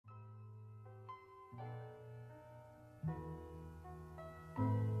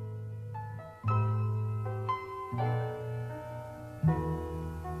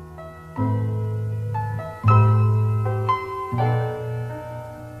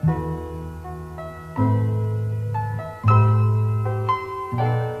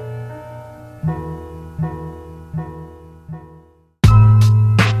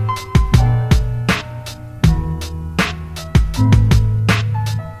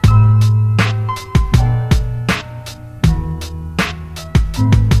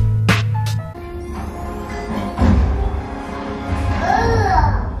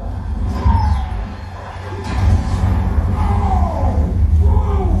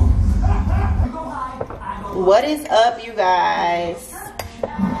What is up, you guys?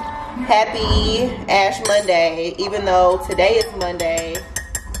 Happy Ash Monday, even though today is Monday.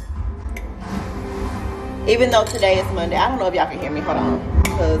 I don't know if y'all can hear me. Hold on.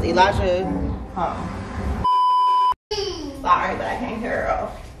 Because Elijah. Sorry, but I can't hear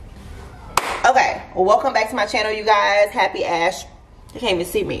her. Okay, well, welcome back to my channel, you guys. Happy Ash. You can't even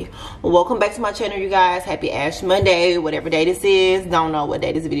see me. Well, welcome back to my channel, you guys. Happy Ash Monday, whatever day this is. Don't know what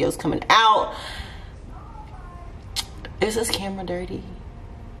day this video is coming out. Is this camera dirty?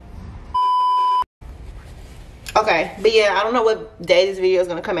 Okay, but yeah, I don't know what day this video is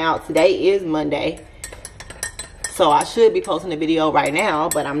gonna come out. Today is Monday, so I should be posting a video right now,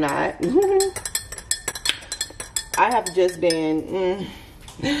 but I'm not. I have just been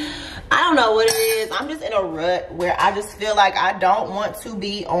I don't know what it is. I'm just in a rut where I just feel like I don't want to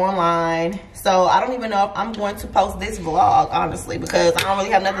be online, so I don't even know if I'm going to post this vlog, honestly, because I don't really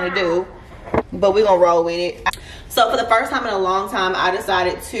have nothing to do, but we're gonna roll with it. So for the first time in a long time, I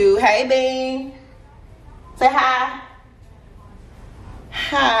decided to, hey Bean, say hi.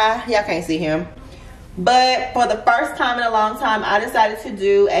 Hi. Y'all can't see him. But for the first time in a long time, I decided to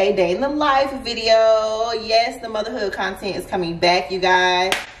do a day in the life video. Yes, the motherhood content is coming back, you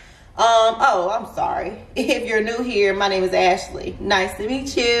guys. Oh, I'm sorry. If you're new here, my name is Ashley. Nice to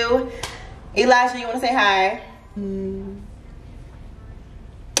meet you. Elijah, you want to say hi?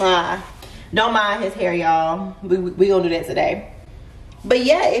 Don't mind his hair, y'all. We gonna do that today. But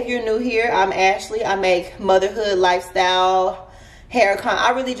yeah, if you're new here, I'm Ashley. I make motherhood, lifestyle, hair content.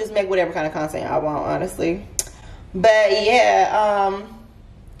 I really just make whatever kind of content I want, honestly. But yeah,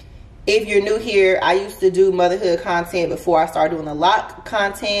 if you're new here, I used to do motherhood content before I started doing the lock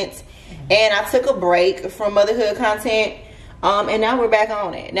content. And I took a break from motherhood content. And now we're back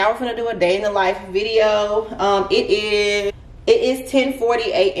on it. Now we're gonna do a day in the life video. It is 10:40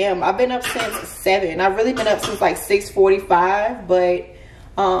 a.m. I've been up since 7. I've really been up since like 6:45, but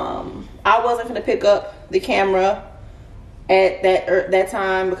I wasn't gonna pick up the camera at that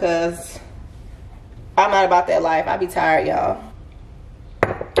time because I'm not about that life. I be tired, y'all.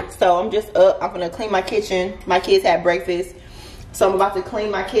 So I'm just up. I'm gonna clean my kitchen. My kids had breakfast, so I'm about to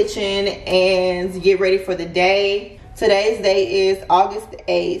clean my kitchen and get ready for the day. Today's day is August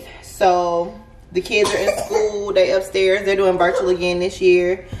 8th, so the kids are in school. They upstairs. They're doing virtual again this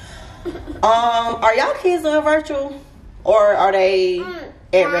year. Are y'all kids doing virtual, or are they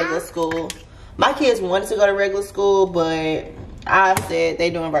at regular school? My kids wanted to go to regular school, but I said they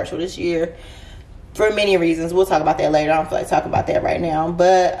doing virtual this year for many reasons. We'll talk about that later. I don't feel like talking about that right now.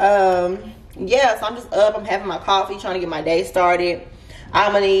 But yeah, so I'm just up. I'm having my coffee, trying to get my day started.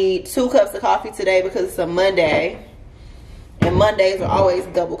 I'm gonna need 2 cups of coffee today because it's a Monday, and Mondays are always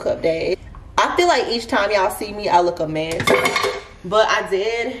double cup days. I feel like each time y'all see me, I look a mess. But I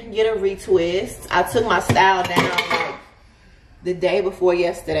did get a retwist. I took my style down like the day before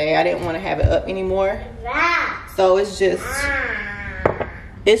yesterday. I didn't want to have it up anymore. So it's just,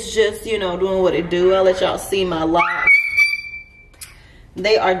 you know, doing what it do. I'll let y'all see my locks.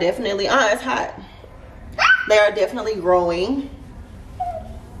 They are definitely, it's hot. They are definitely growing.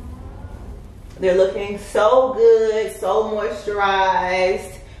 They're looking so good, so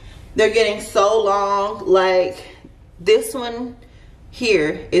moisturized. They're getting so long. Like this one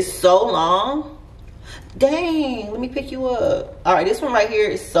here is so long. Dang, let me pick you up. All right, this one right here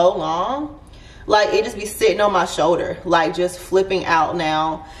is so long. Like it just be sitting on my shoulder, like just flipping out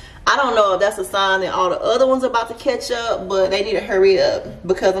now. I don't know if that's a sign that all the other ones are about to catch up, but they need to hurry up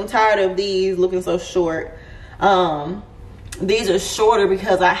because I'm tired of these looking so short. These are shorter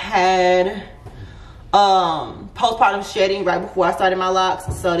because I had postpartum shedding right before I started my locks.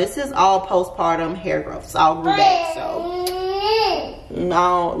 So this is all postpartum hair growth. So I'll grew back. So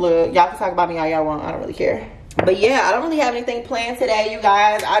no, look, y'all can talk about me all y'all want. I don't really care. But yeah, I don't really have anything planned today, you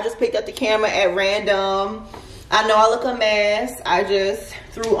guys. I just picked up the camera at random. I know I look a mess. I just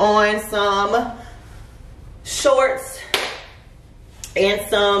threw on some shorts and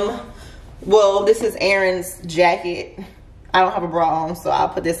some, well, this is Aaron's jacket. I don't have a bra on, so I'll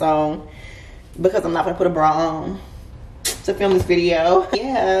put this on because I'm not gonna put a bra on to film this video.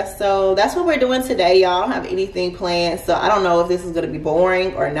 Yeah, so that's what we're doing today, y'all. I don't have anything planned, so I don't know if this is gonna be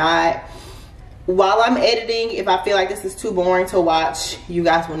boring or not. While I'm editing, if I feel like this is too boring to watch, you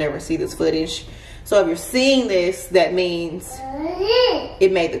guys will never see this footage. So if you're seeing this, that means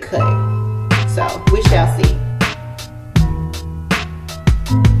it made the cut. So we shall see.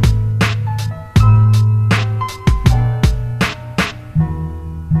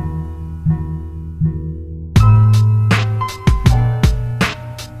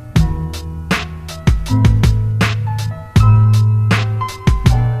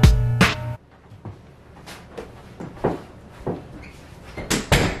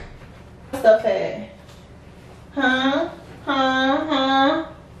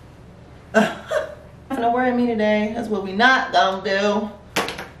 what we not gonna do.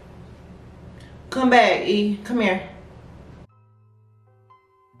 Come back, E. Come here.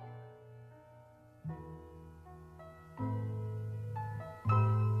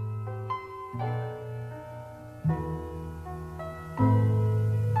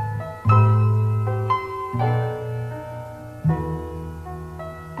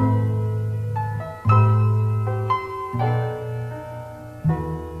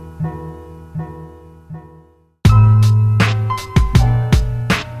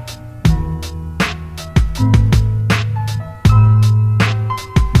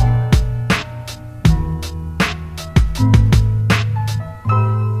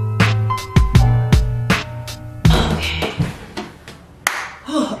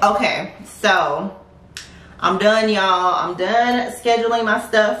 Okay, so I'm done, y'all. I'm done scheduling my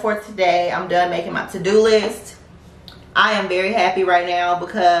stuff for today. I'm done making my to-do list. I am very happy right now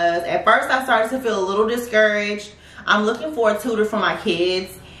because at first I started to feel a little discouraged. I'm looking for a tutor for my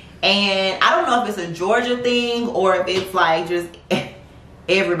kids, and I don't know if it's a Georgia thing or if it's like just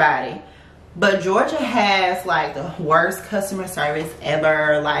everybody, but Georgia has like the worst customer service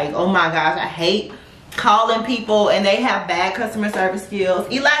ever. Like, oh my gosh, I hate calling people and they have bad customer service skills.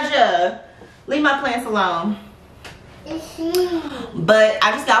 Elijah, leave my plants alone. But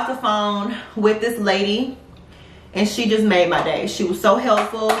I just got off the phone with this lady and she just made my day. She was so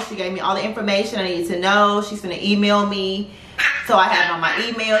helpful. She gave me all the information I needed to know. She's gonna email me, so I have it on my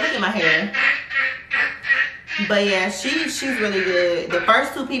email. Look at my hair. But yeah, she's really good. The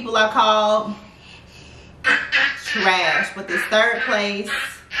first two people I called, trash, but this third place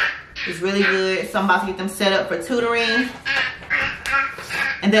is really good. So I'm about to get them set up for tutoring.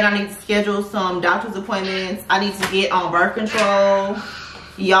 And then I need to schedule some doctor's appointments. I need to get on birth control,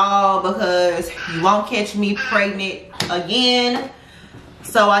 y'all, because you won't catch me pregnant again.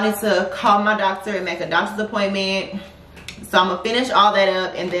 So I need to call my doctor and make a doctor's appointment. So I'm gonna finish all that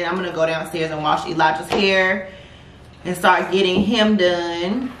up, and then I'm gonna go downstairs and wash Elijah's hair and start getting him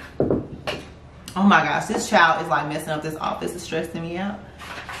done. Oh my gosh, this child is like messing up this office. It's stressing me out.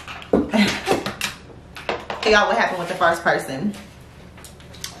 Y'all, what happened with the first person?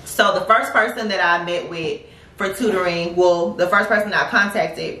 So the first person that I met with for tutoring, well, the first person I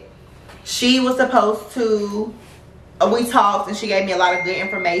contacted, she was supposed to, we talked and she gave me a lot of good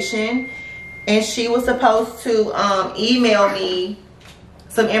information, and she was supposed to email me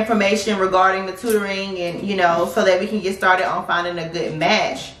some information regarding the tutoring, and you know, so that we can get started on finding a good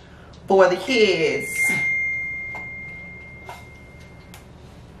match for the kids.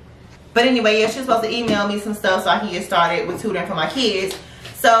 But anyway, yeah, she's supposed to email me some stuff so I can get started with tutoring for my kids.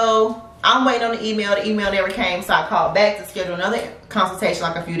 So I'm waiting on the email. The email never came, so I called back to schedule another consultation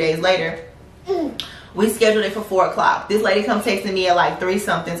like a few days later. We scheduled it for 4 o'clock. This lady comes texting me at like 3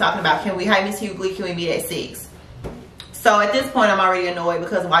 something talking about, can Miss Hughley, can we meet at 6? So at this point, I'm already annoyed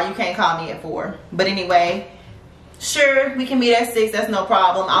because why you can't call me at 4? But anyway, sure, we can meet at 6. That's no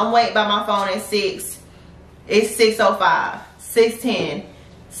problem. I'm waiting by my phone at 6. It's 6:05, 6:10.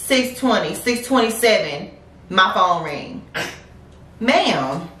 6:20, 6:27, my phone ring.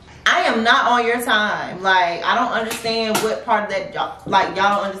 Ma'am, I am not on your time. Like, I don't understand what part of that, like,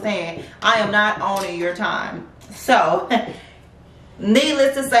 y'all don't understand. I am not on your time. So,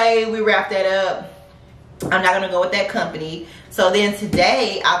 needless to say, we wrapped that up. I'm not gonna go with that company. So then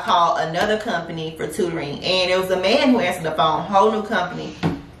today, I called another company for tutoring, and it was a man who answered the phone, whole new company.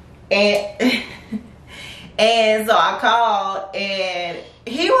 And, and so I called, and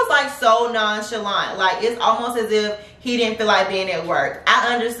he was like so nonchalant. Like, it's almost as if he didn't feel like being at work.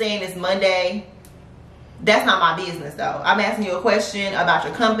 I understand it's Monday. That's not my business though. I'm asking you a question about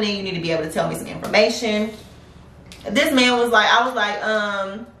your company. You need to be able to tell me some information. This man was like, I was like,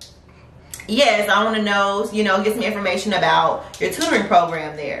 yes, I want to know, you know, get some information about your tutoring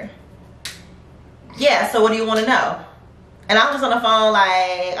program there. Yeah, so what do you want to know? And I was on the phone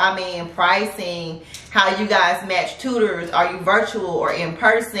like, I mean, pricing, how you guys match tutors. Are you virtual or in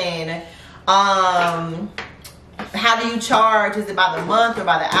person? How do you charge? Is it by the month or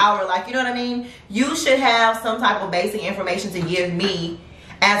by the hour? Like, you know what I mean? You should have some type of basic information to give me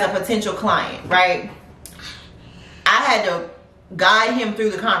as a potential client, right? I had to guide him through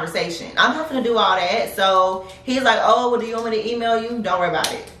the conversation. I'm not gonna do all that. So he's like, oh, well, do you want me to email you? Don't worry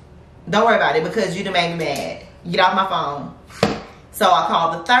about it. Don't worry about it, because you done made me mad. Get off my phone. So I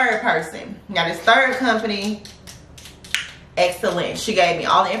called the third person. Now this third company, excellent. She gave me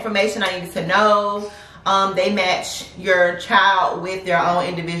all the information I needed to know. They match your child with their own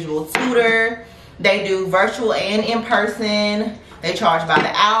individual tutor. They do virtual and in person. They charge by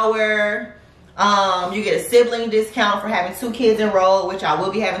the hour. You get a sibling discount for having 2 kids enrolled, which I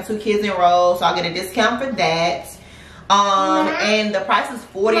will be having 2 kids enrolled, so I'll get a discount for that. And the price is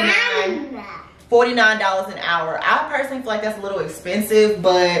 $49 an hour. I personally feel like that's a little expensive,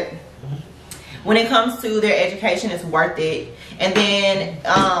 but when it comes to their education, it's worth it. And then,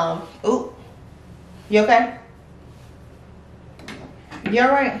 ooh, you okay? You all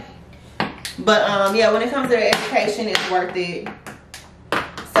right? But yeah, when it comes to their education, it's worth it.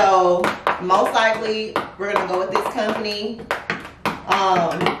 So most likely we're gonna go with this company.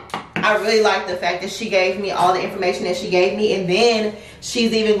 I really like the fact that she gave me all the information that she gave me, and then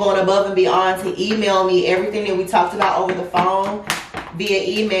she's even going above and beyond to email me everything that we talked about over the phone via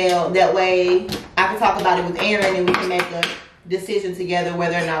email. That way I can talk about it with Aaron and we can make a decision together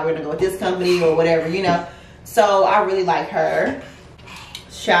whether or not we're gonna go with this company or whatever, you know. So I really like her.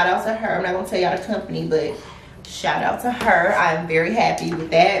 Shout out to her. I'm not gonna tell y'all the company, but shout out to her. I'm very happy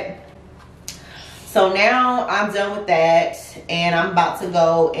with that. So now I'm done with that, and I'm about to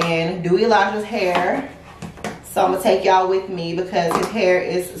go and do Elijah's hair. So I'm gonna take y'all with me because his hair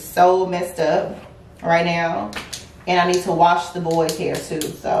is so messed up right now, and I need to wash the boy's hair too.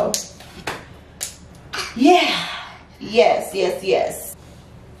 So yeah, yes.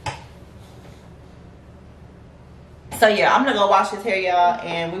 So yeah, I'm gonna go wash his hair, y'all,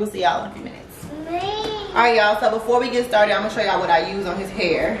 and we will see y'all in a few minutes. All right, y'all, so before we get started, I'm gonna show y'all what I use on his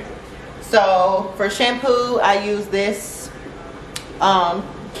hair. So for shampoo, I use this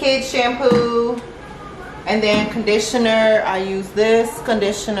kids shampoo, and then conditioner, I use this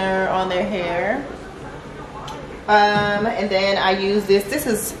conditioner on their hair. And then I use this.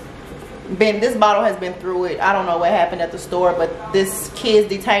 This bottle has been through it. I don't know what happened at the store, but this kids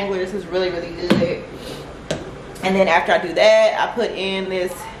detangler, this is really good. And then after I do that, I put in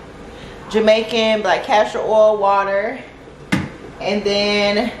this Jamaican black castor oil water, and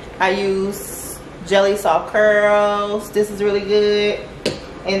then I use Jelly Soft Curls. This is really good.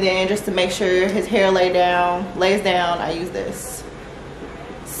 And then just to make sure his hair lays down, I use this.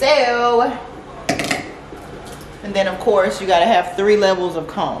 So, and then of course you gotta have 3 levels of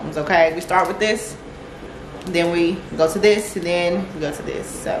combs, okay? We start with this, then we go to this, and then we go to this.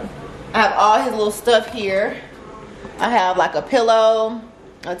 So I have all his little stuff here. I have like a pillow,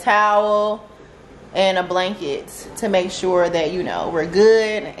 a towel, and a blanket to make sure that, you know, we're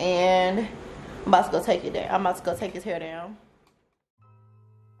good. And I'm about to go take it down. I'm about to go take his hair down.